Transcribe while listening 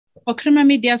For Creamer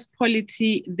Media's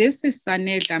Polity, this is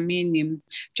Sane Dlamini.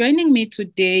 Joining me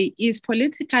today is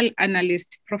political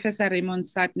analyst Professor Raymond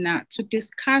Suttner to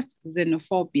discuss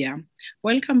xenophobia.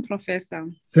 Welcome, Professor.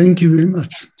 Thank you very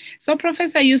much. So,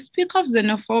 Professor, you speak of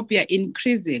xenophobia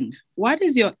increasing. What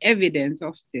is your evidence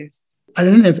of this? I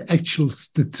don't have actual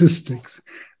statistics,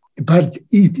 but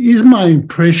it is my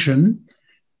impression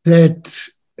that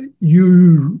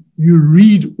you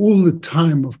read all the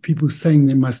time of people saying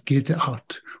they must get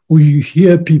out, or you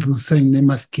hear people saying they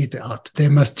must get out. They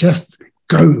must just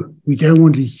go. We don't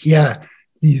want to hear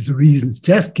these reasons.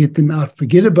 Just get them out.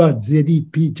 Forget about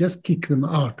ZEP. Just kick them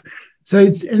out. So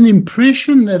it's an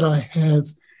impression that I have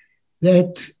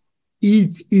that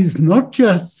it is not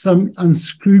just some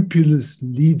unscrupulous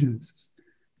leaders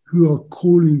who are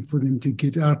calling for them to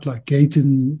get out, like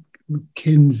Gayton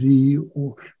McKenzie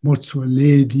or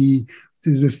Motsoaledi.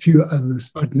 There's a few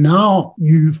others. But now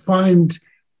you find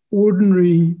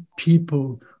ordinary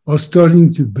people are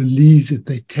starting to believe that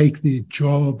they take their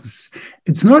jobs.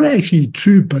 It's not actually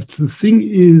true, but the thing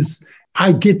is,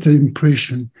 I get the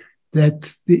impression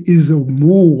that there is a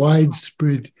more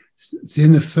widespread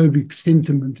xenophobic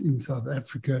sentiment in South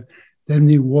Africa than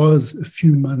there was a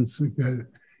few months ago.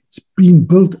 It's been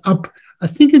built up. I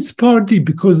think it's partly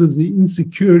because of the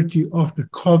insecurity after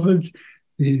COVID.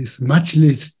 There's much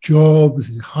less jobs,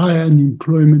 there's higher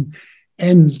unemployment.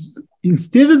 And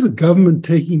instead of the government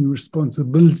taking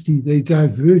responsibility, they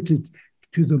divert it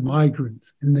to the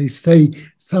migrants. And they say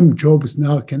some jobs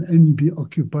now can only be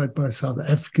occupied by South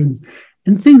Africans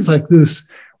and things like this,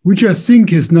 which I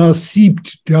think has now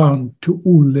seeped down to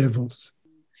all levels.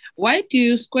 Why do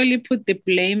you squarely put the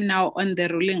blame now on the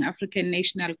ruling African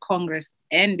National Congress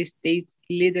and the state's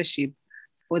leadership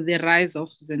for the rise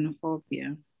of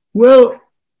xenophobia? Well,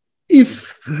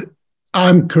 if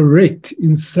I'm correct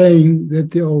in saying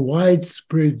that there are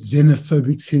widespread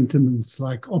xenophobic sentiments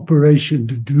like Operation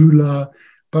Dudula,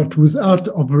 but without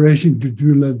Operation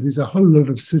Dudula, there's a whole lot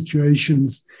of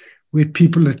situations where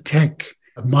people attack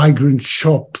migrant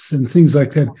shops and things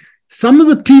like that. Some of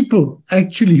the people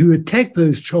actually who attack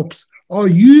those shops are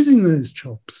using those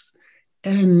shops,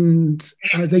 and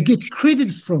they get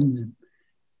credit from them,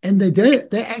 and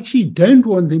they actually don't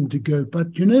want them to go.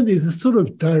 But there's a sort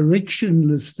of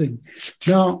directionless thing.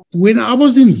 Now, when I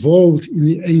was involved in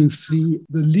the ANC,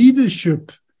 the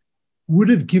leadership would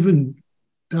have given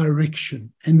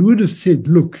direction and would have said,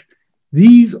 "Look,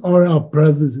 these are our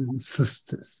brothers and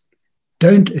sisters.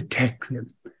 Don't attack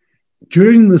them."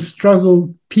 During the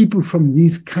struggle, people from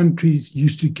these countries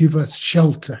used to give us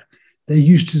shelter. They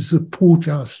used to support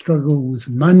our struggle with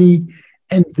money,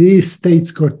 and their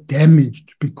states got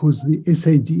damaged because the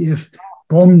SADF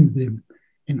bombed them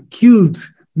and killed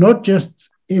not just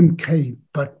MK,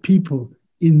 but people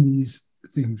in these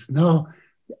things. Now,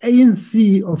 the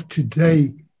ANC of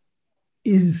today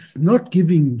is not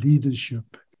giving leadership.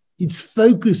 It's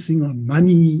focusing on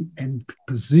money and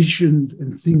positions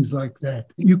and things like that.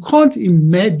 You can't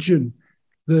imagine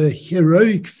the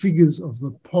heroic figures of the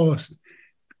past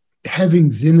having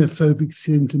xenophobic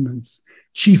sentiments.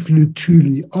 Chief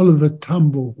Luthuli, Oliver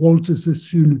Tambo, Walter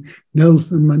Sisulu,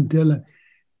 Nelson Mandela,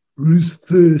 Ruth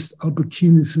First,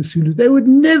 Albertina Sisulu. They would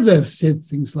never have said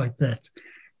things like that.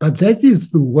 But that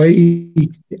is the way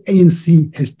the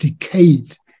ANC has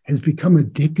decayed, has become a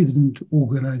decadent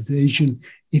organization.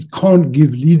 It can't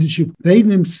give leadership. They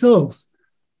themselves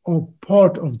are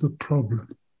part of the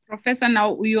problem. Professor,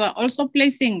 now you are also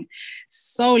placing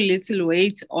so little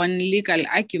weight on legal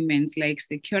arguments like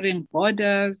securing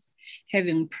borders,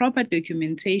 having proper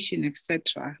documentation,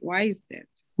 etc. Why is that?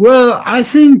 Well, I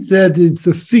think that it's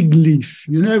a fig leaf.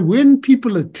 When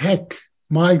people attack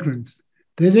migrants,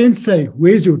 they don't say,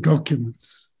 "Where's your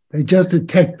documents?" They just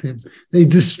attack them. They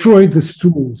destroy the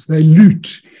stores. They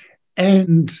loot.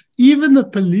 And even the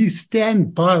police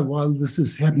stand by while this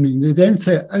is happening. They don't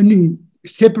say only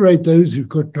separate those who've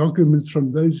got documents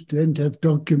from those who don't have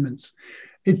documents.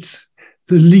 It's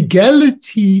the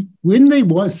legality. When they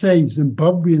say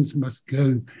Zimbabweans must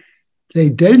go, they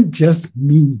don't just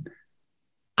mean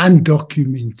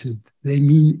undocumented. They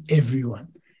mean everyone.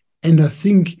 And I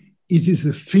think it is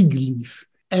a fig leaf.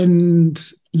 And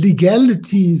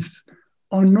legalities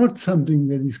are not something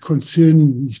that is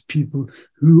concerning these people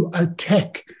who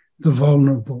attack the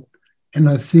vulnerable. And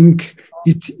I think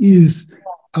it is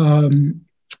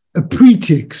a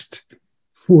pretext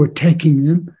for attacking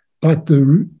them, but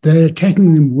they're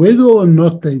attacking them whether or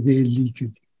not they're there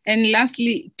legally. And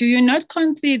lastly, do you not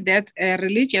consider that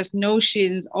religious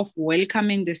notions of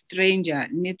welcoming the stranger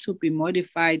need to be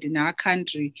modified in our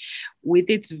country with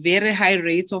its very high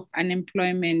rates of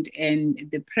unemployment and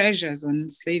the pressures on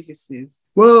services?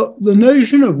 Well, the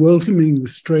notion of welcoming the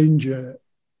stranger,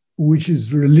 which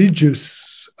is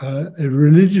religious, a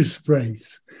religious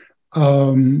phrase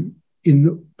in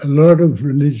a lot of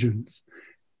religions,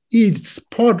 it's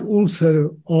part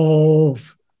also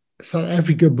of South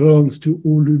Africa belongs to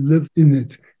all who live in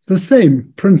it. It's the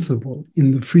same principle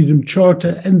in the Freedom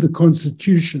Charter and the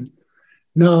Constitution.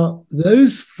 Now,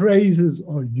 those phrases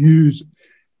are used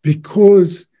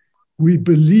because we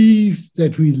believe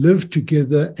that we live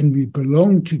together and we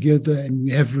belong together and we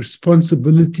have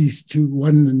responsibilities to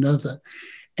one another.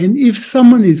 And if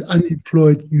someone is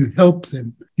unemployed, you help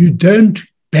them. You don't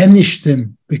banish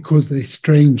them because they're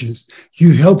strangers.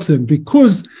 You help them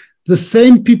because the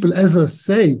same people, as I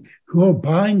say, who are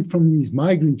buying from these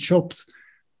migrant shops,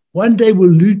 one day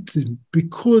will loot them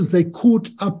because they're caught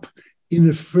up in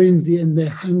a frenzy and they're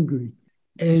hungry.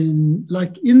 And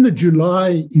like in the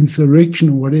July insurrection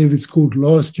or whatever it's called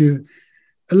last year,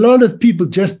 a lot of people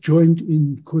just joined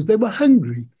in because they were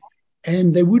hungry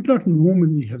and they would not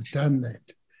normally have done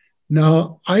that.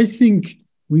 Now, I think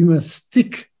we must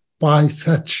stick by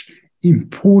such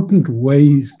important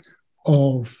ways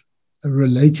of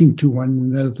relating to one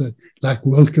another, like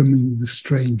welcoming the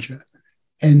stranger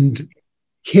and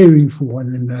caring for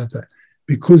one another.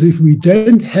 Because if we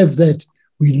don't have that,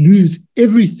 we lose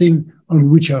everything on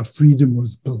which our freedom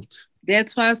was built.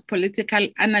 That was political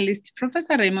analyst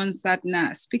Professor Raymond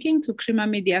Suttner speaking to Creamer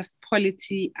Media's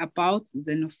Polity about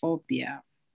xenophobia.